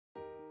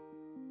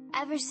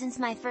Ever since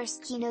my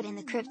first keynote in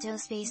the crypto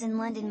space in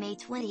London May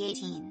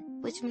 2018,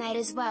 which might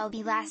as well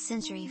be last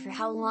century for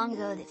how long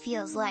ago that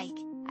feels like,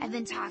 I've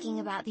been talking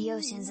about the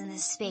oceans in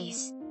this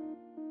space.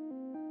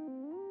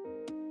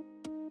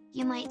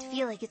 You might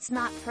feel like it's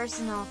not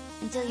personal,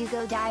 until you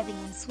go diving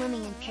and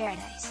swimming in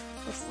paradise,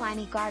 but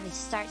slimy garbage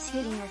starts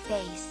hitting your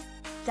face.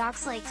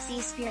 Docs like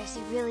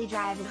Seaspiracy really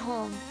drive it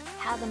home,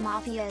 how the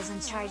mafia is in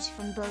charge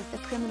from both the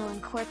criminal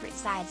and corporate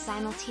side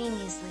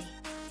simultaneously.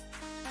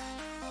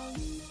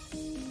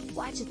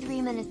 Watch a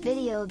 3-minute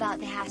video about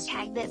the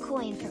hashtag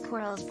Bitcoin for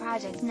Corals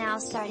project now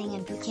starting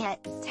in Phuket,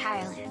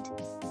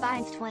 Thailand.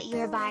 Find what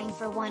you're buying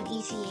for 1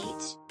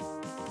 ETH.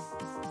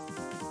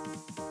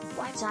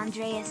 Watch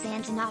Andreas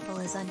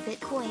Antonopoulos on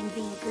Bitcoin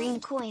being a green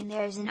coin.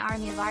 There's an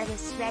army of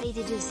artists ready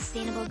to do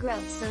sustainable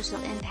growth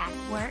social impact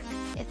work.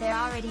 If they're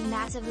already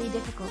massively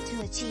difficult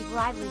to achieve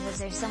livelihoods,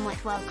 they're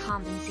somewhat well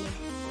compensated.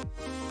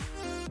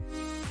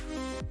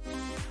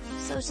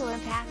 Social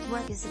impact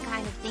work is the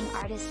kind of thing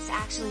artists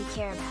actually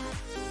care about.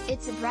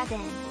 It's a breath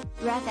in,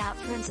 breath out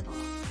principle.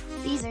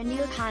 These are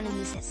new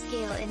economies that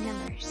scale in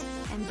numbers,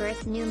 and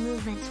birth new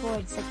movement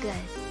towards the good.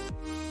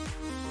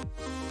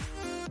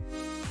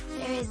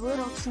 There is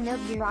little to no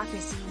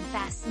bureaucracy and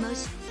fast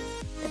motion.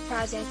 The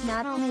project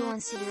not only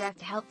wants to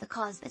direct help the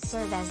cause but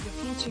serve as the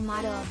future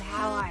model of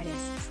how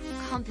artists,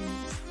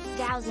 companies,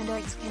 DAOs and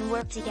orgs can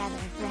work together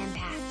for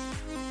impact.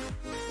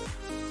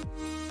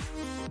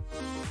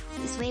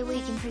 This way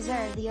we can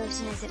preserve the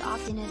ocean as it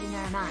often is in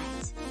our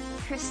minds.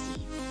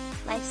 Pristine,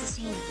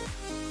 life-sustaining,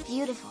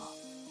 beautiful.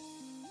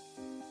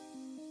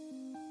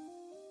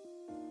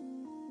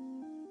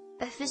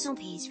 Official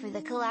page for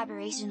the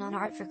collaboration on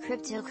art for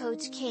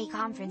CryptoCoach K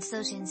Conference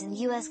Oceans and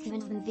US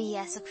Commitment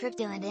vs a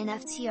crypto and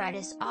NFT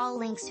artist. All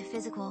links to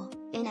physical,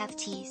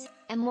 NFTs,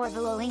 and more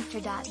below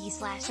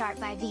linktree.ee/art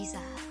by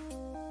Visa.